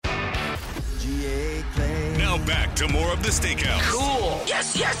Now back to more of the Steakhouse. Cool.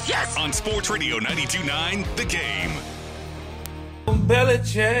 Yes, yes, yes. On Sports Radio 92.9, The Game.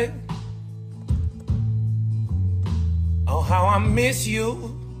 Belichick. Oh, how I miss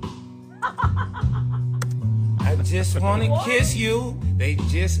you. I just want to kiss you. They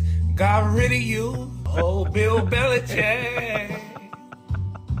just got rid of you. Oh, Bill Belichick.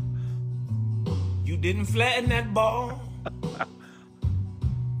 You didn't flatten that ball.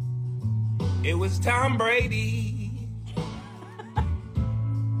 It was Tom Brady.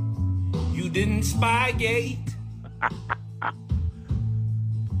 You didn't Spygate.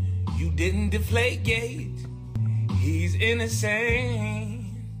 You didn't Deflategate. He's innocent.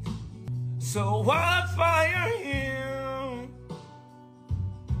 So why fire him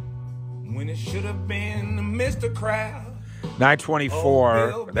when it should have been Mr. Kraft?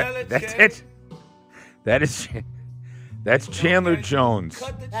 924. Oh, That's it. That's Chandler Jones,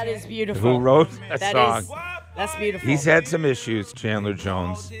 That is beautiful. who wrote a song. That's beautiful. He's had some issues, Chandler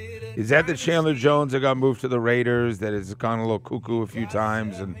Jones. Is that the Chandler Jones that got moved to the Raiders that has gone a little cuckoo a few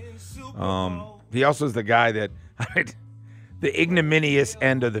times? And he also is the guy that the ignominious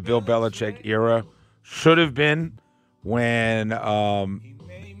end of the Bill Belichick era should have been when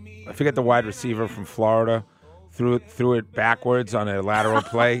I forget the wide receiver from Florida threw it backwards on a lateral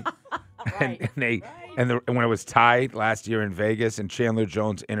play, Right. and when it was tied last year in Vegas, and Chandler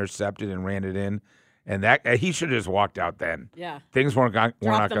Jones intercepted and ran it in, and that he should have just walked out then. Yeah. Things were not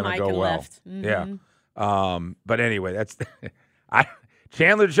Dropped the going to mic go and well. left. Mhm. Yeah. But anyway, that's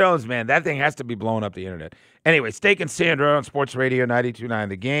Chandler Jones, man. That thing has to be blowing up the internet. Anyway, Steak and Sandra on Sports Radio 92.9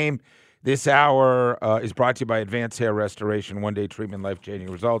 The Game. This hour is brought to you by Advanced Hair Restoration, one-day treatment, life-changing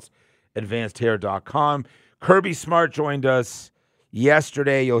results. AdvancedHair.com. Kirby Smart joined us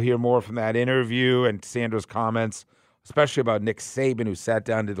yesterday. You'll hear more from that interview and Sandra's comments, especially about Nick Saban, who sat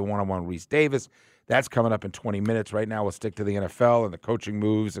down to the one-on-one Reese Davis. That's coming up in 20 minutes. Right now, we'll stick to the NFL and the coaching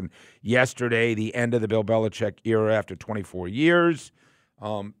moves. And yesterday, the end of the Bill Belichick era after 24 years,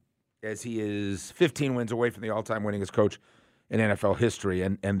 as he is 15 wins away from the all-time winningest coach in NFL history.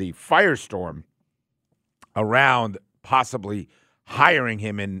 And the firestorm around possibly hiring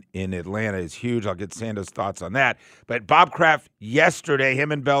him in Atlanta is huge. I'll get Sandra's thoughts on that. But Bob Kraft yesterday,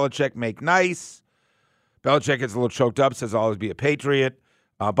 him and Belichick make nice. Belichick gets a little choked up, says I'll always be a Patriot.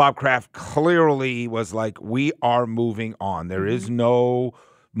 Bob Kraft clearly was like, we are moving on. There is no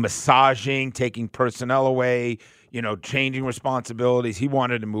massaging, taking personnel away, changing responsibilities. He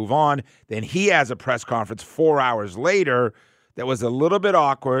wanted to move on. Then he has a press conference 4 hours later that was a little bit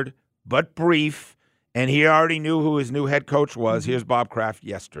awkward, but brief, and he already knew who his new head coach was. Here's Bob Kraft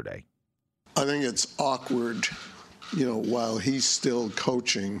yesterday. I think it's awkward, while he's still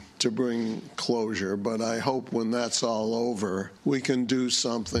coaching to bring closure. But I hope when that's all over, we can do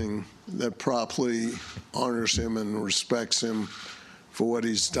something that properly honors him and respects him for what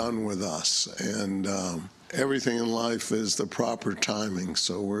he's done with us. And everything in life is the proper timing,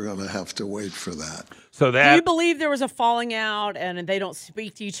 so we're going to have to wait for that. Do you believe there was a falling out and they don't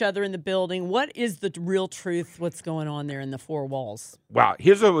speak to each other in the building? What is the real truth? What's going on there in the four walls? Wow.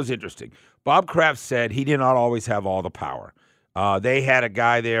 Here's what was interesting. Bob Kraft said he did not always have all the power. They had a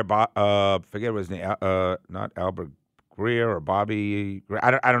guy there, forget his name, not Albert Greer or Bobby.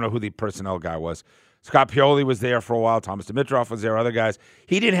 I don't know who the personnel guy was. Scott Pioli was there for a while. Thomas Dimitroff was there. Other guys.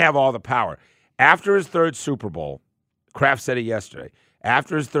 He didn't have all the power. After his third Super Bowl, Kraft said it yesterday.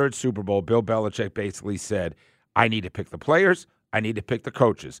 After his third Super Bowl, Bill Belichick basically said, I need to pick the players. I need to pick the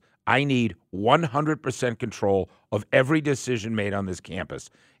coaches. I need 100% control of every decision made on this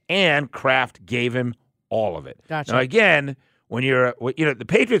campus. And Kraft gave him all of it. Gotcha. Now, again, when the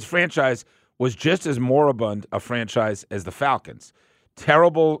Patriots franchise was just as moribund a franchise as the Falcons.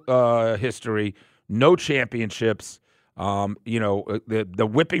 Terrible history, no championships. The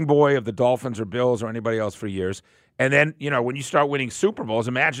whipping boy of the Dolphins or Bills or anybody else for years. And then, when you start winning Super Bowls,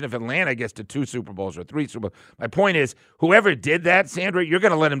 imagine if Atlanta gets to 2 Super Bowls or 3 Super Bowls. My point is, whoever did that, Sandra, you're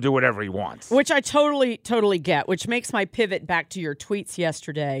going to let him do whatever he wants. Which I totally get, which makes my pivot back to your tweets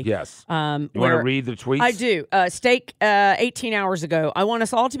yesterday. Yes. You want to read the tweets? I do. Steak, 18 hours ago. I want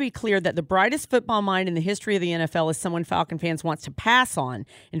us all to be clear that the brightest football mind in the history of the NFL is someone Falcon fans wants to pass on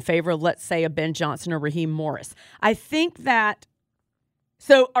in favor of, let's say, a Ben Johnson or Raheem Morris. I think that.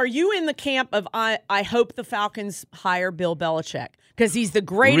 So are you in the camp of I hope the Falcons hire Bill Belichick because he's the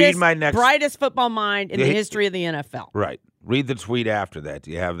greatest, brightest football mind in the history of the NFL? Right. Read the tweet after that. Do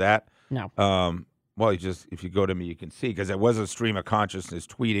you have that? No. Well, Well, if you go to me, you can see, because it was a stream of consciousness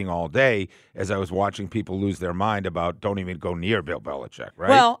tweeting all day as I was watching people lose their mind about don't even go near Bill Belichick, right?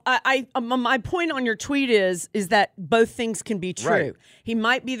 Well, my point on your tweet is that both things can be true. Right. He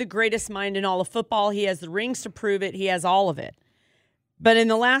might be the greatest mind in all of football. He has the rings to prove it. He has all of it. But in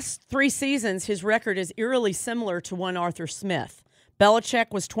the last 3 seasons, his record is eerily similar to one Arthur Smith.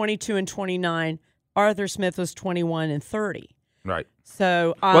 Belichick was 22-29. Arthur Smith was 21-30. Right.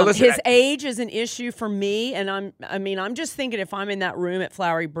 So listen, his age is an issue for me, and I'm just thinking if I'm in that room at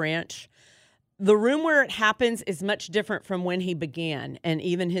Flowery Branch, the room where it happens is much different from when he began, and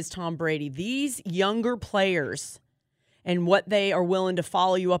even his Tom Brady. These younger players and what they are willing to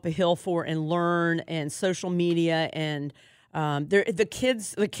follow you up a hill for and learn, and social media, and the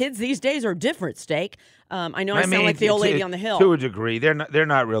kids these days are different, Steak. I know I sound like the old lady on the hill. To a degree. They're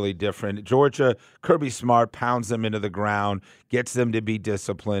not really different. Georgia, Kirby Smart pounds them into the ground, gets them to be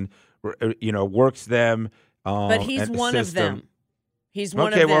disciplined, works them. But he's one of them. He's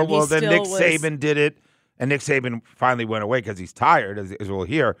one of them. Well, then Nick Saban did it, and Nick Saban finally went away because he's tired, as we'll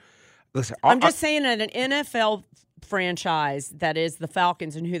hear. Listen, I'm just saying that an NFL franchise that is the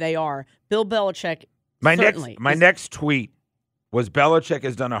Falcons and who they are, Bill Belichick my next tweet was Belichick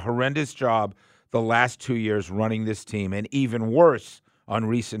has done a horrendous job the last 2 years running this team, and even worse on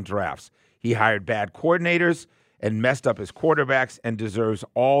recent drafts. He hired bad coordinators and messed up his quarterbacks and deserves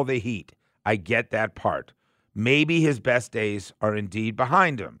all the heat. I get that part. Maybe his best days are indeed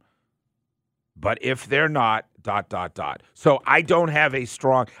behind him. But if they're not, ... So I don't have a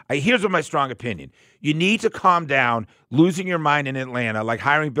strong – here's what my strong opinion. You need to calm down. Losing your mind in Atlanta, like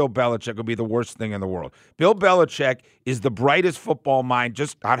hiring Bill Belichick, would be the worst thing in the world. Bill Belichick is the brightest football mind.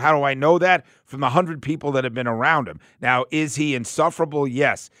 Just how do I know that? From the 100 people that have been around him. Now, is he insufferable?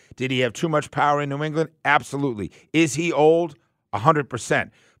 Yes. Did he have too much power in New England? Absolutely. Is he old?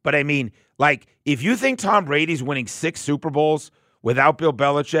 100%. But I mean, like, if you think Tom Brady's winning 6 Super Bowls without Bill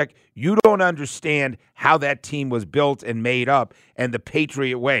Belichick, you don't understand how that team was built and made up and the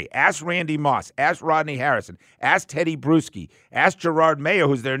Patriot way. Ask Randy Moss. Ask Rodney Harrison. Ask Teddy Bruschi. Ask Gerard Mayo,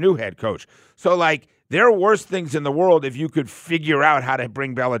 who's their new head coach. So, like, there are worse things in the world if you could figure out how to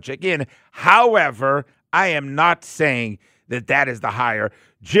bring Belichick in. However, I am not saying that is the hire.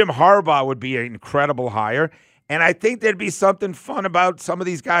 Jim Harbaugh would be an incredible hire. And I think there'd be something fun about some of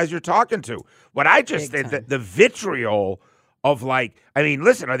these guys you're talking to. What I just think, the vitriol of, like, I mean,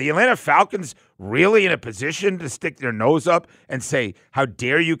 listen, are the Atlanta Falcons really in a position to stick their nose up and say, how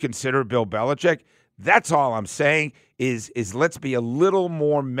dare you consider Bill Belichick? That's all I'm saying is let's be a little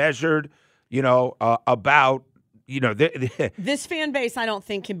more measured, about, this fan base, I don't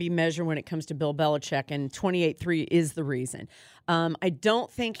think, can be measured when it comes to Bill Belichick, and 28-3 is the reason. I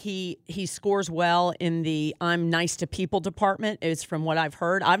don't think he scores well in the I'm nice to people department, is from what I've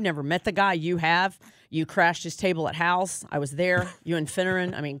heard. I've never met the guy. You have. You crashed his table at house. I was there. You and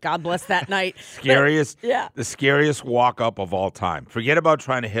Finneran. I mean, God bless that night. Scariest. But, yeah. The scariest walk-up of all time. Forget about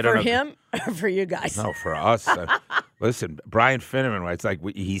trying to hit for on him or for you guys. No, for us. Listen, Brian Finneran, it's like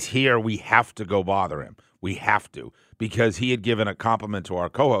he's here. We have to go bother him. We have to, because he had given a compliment to our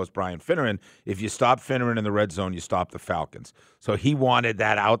co-host, Brian Finneran. If you stop Finneran in the red zone, you stop the Falcons. So he wanted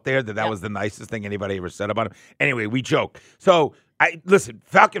that out there, that was the nicest thing anybody ever said about him. Anyway, we joke. So, listen,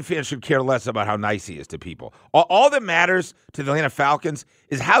 Falcon fans should care less about how nice he is to people. All that matters to the Atlanta Falcons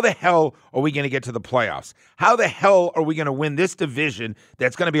is how the hell are we going to get to the playoffs? How the hell are we going to win this division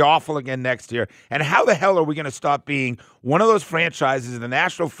that's going to be awful again next year? And how the hell are we going to stop being one of those franchises in the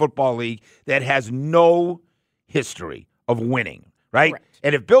National Football League that has no history of winning, right? Correct.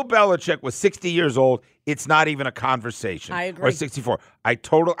 And if Bill Belichick was 60 years old, it's not even a conversation. I agree. Or 64. I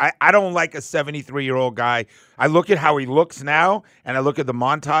don't like a 73-year-old guy. I look at how he looks now, and I look at the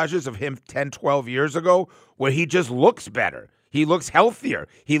montages of him 10, 12 years ago, where he just looks better. He looks healthier.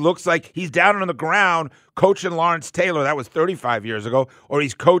 He looks like he's down on the ground coaching Lawrence Taylor. That was 35 years ago. Or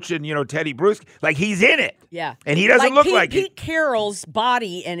he's coaching, Teddy Bruschi. Like, he's in it. Yeah. And he doesn't look like Pete Carroll's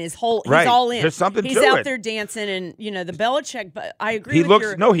body and his whole, he's right. all in. There's something he's to it. out there dancing, and, the Belichick, but I agree he with looks,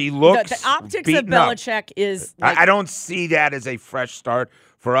 your... No, he looks The optics of beaten Belichick up. is... I don't see that as a fresh start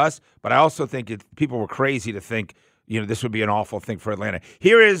for us, but I also think people were crazy to think, this would be an awful thing for Atlanta.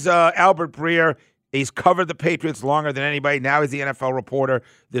 Here is Albert Breer. He's covered the Patriots longer than anybody. Now he's the NFL reporter.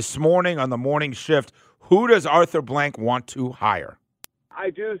 This morning on the morning shift, who does Arthur Blank want to hire? I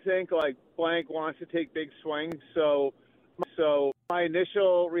do think, Blank wants to take big swings. So my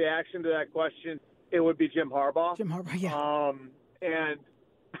initial reaction to that question, it would be Jim Harbaugh. Jim Harbaugh, yeah. And,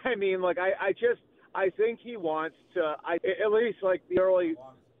 I mean, I think he wants to, at least, the early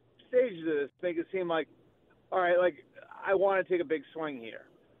stages of this, make it seem like, all right, I want to take a big swing here.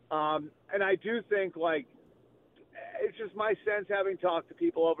 And I do think, like, it's just my sense, having talked to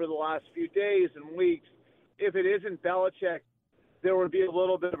people over the last few days and weeks, if it isn't Belichick, there would be a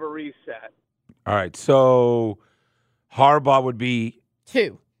little bit of a reset. All right, so Harbaugh would be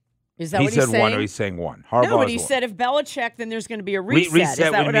 2. Is that what he's saying? He said 1, or he's saying 1. Harbaugh's no, but he 1. said if Belichick, then there's going to be a reset. Reset Is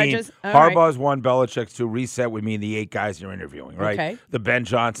that would what mean I just? Harbaugh's 1, Belichick's 2. Reset would mean the 8 guys you're interviewing, right? Okay. The Ben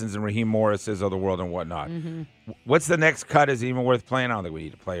Johnsons and Raheem Morrises of the world and whatnot. Mm-hmm. What's the next cut? Is it even worth playing? I don't think we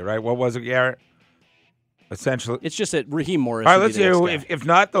need to play, right? What was it, Garrett? Essentially, it's just that Raheem Morris. All right, let's hear. If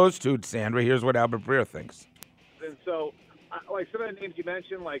not those 2, Sandra, here's what Albert Breer thinks. And so, like some of the names you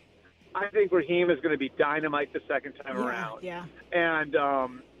mentioned, like I think Raheem is going to be dynamite the second time around. Yeah. And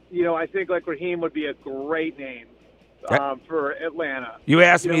I think like Raheem would be a great name for Atlanta. You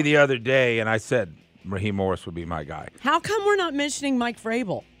asked me the other day, and I said Raheem Morris would be my guy. How come we're not mentioning Mike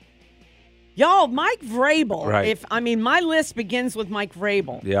Vrabel? Y'all, Mike Vrabel. Right. My list begins with Mike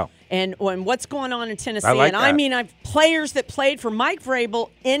Vrabel. Yeah. And what's going on in Tennessee. I like and that. I mean, players that played for Mike Vrabel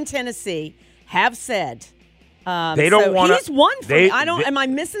in Tennessee have said they don't want to. He's one for me. Am I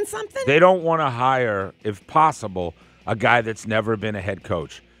missing something? They don't want to hire, if possible, a guy that's never been a head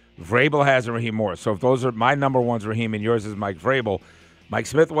coach. Vrabel has a Raheem Morris. So if those are my number one's Raheem and yours is Mike Vrabel. Mike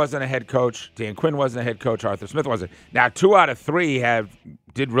Smith wasn't a head coach. Dan Quinn wasn't a head coach. Arthur Smith wasn't. Now, 2 out of 3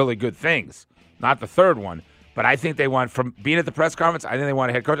 did really good things. Not the third one. But I think they want, from being at the press conference, I think they want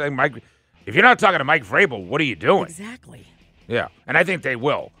a head coach. I think Mike, if you're not talking to Mike Vrabel, what are you doing? Exactly. Yeah. And I think they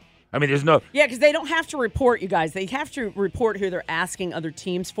will. I mean, there's no. Yeah, because they don't have to report, you guys. They have to report who they're asking other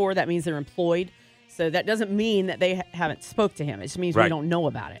teams for. That means they're employed. So that doesn't mean that they haven't spoke to him. It just means we don't know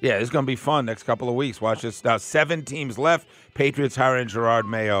about it. Yeah, it's going to be fun next couple of weeks. Watch this. Now, 7 teams left. Patriots hiring Gerard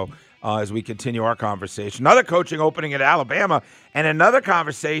Mayo as we continue our conversation. Another coaching opening at Alabama. And another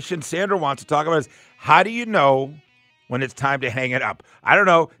conversation Sandra wants to talk about is how do you know when it's time to hang it up? I don't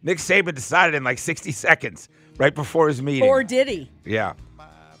know. Nick Saban decided in like 60 seconds right before his meeting. Or did he? Yeah.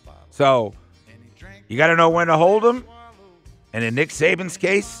 So you got to know when to hold them. And in Nick Saban's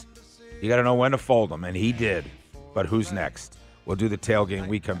case, you got to know when to fold them, and he did. But who's next? We'll do the tailgate when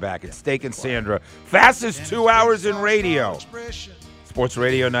we come back. It's Steak and Sandra. Fastest 2 hours in radio. Sports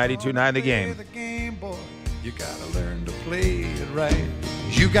Radio 92.9 The Game. You got to learn to play it right.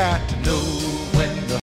 You got to know